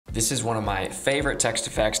This is one of my favorite text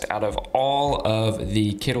effects out of all of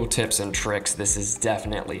the Kittl tips and tricks. This is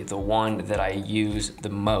definitely the one that I use the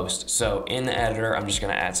most. So in the editor, I'm just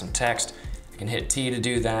gonna add some text. I can hit T to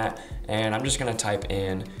do that. And I'm just gonna type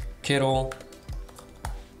in Kittl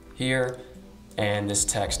here. And this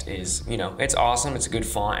text is, you know, it's awesome. It's a good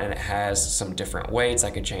font and it has some different weights.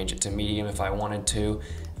 I could change it to medium if I wanted to.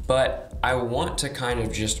 But I want to kind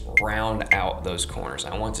of just round out those corners.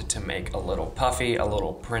 I want it to make a little puffy, a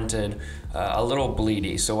little printed, a little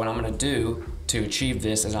bleedy. So what I'm gonna do to achieve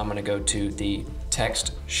this is I'm gonna go to the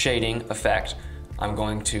text shading effect. I'm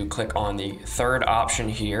going to click on the third option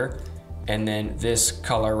here, and then this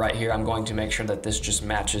color right here, I'm going to make sure that this just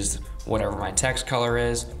matches whatever my text color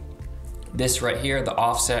is. This right here, the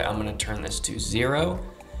offset, I'm gonna turn this to 0.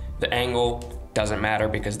 The angle doesn't matter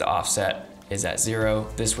because the offset is at 0.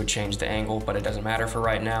 This would change the angle, but it doesn't matter for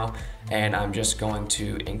right now. And I'm just going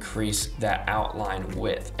to increase that outline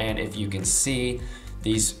width. And if you can see,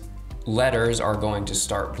 these letters are going to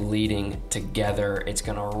start bleeding together. It's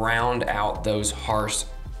gonna round out those harsh,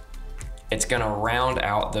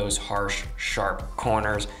 sharp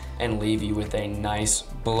corners and leave you with a nice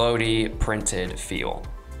bloaty printed feel.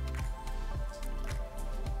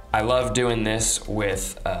 I love doing this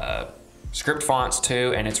with script fonts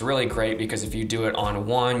too, and it's really great because if you do it on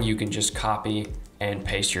one, you can just copy and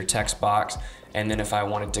paste your text box. And then if I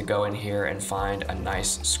wanted to go in here and find a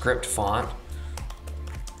nice script font,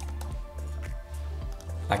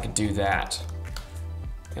 I could do that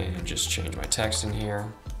and just change my text in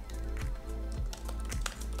here.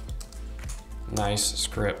 Nice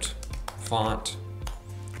script font.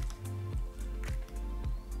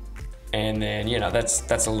 And then, you know,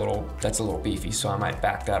 that's a little beefy, so I might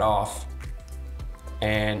back that off.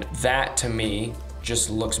 And that to me just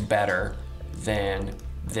looks better than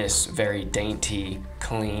this very dainty,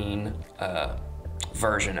 clean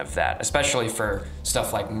version of that, especially for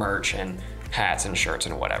stuff like merch and hats and shirts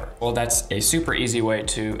and whatever. Well, that's a super easy way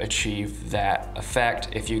to achieve that effect.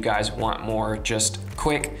 If you guys want more just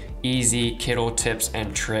quick, easy Kittl tips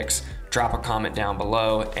and tricks, drop a comment down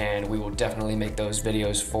below and we will definitely make those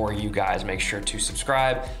videos for you guys. Make sure to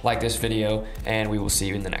subscribe, like this video, and we will see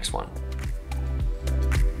you in the next one.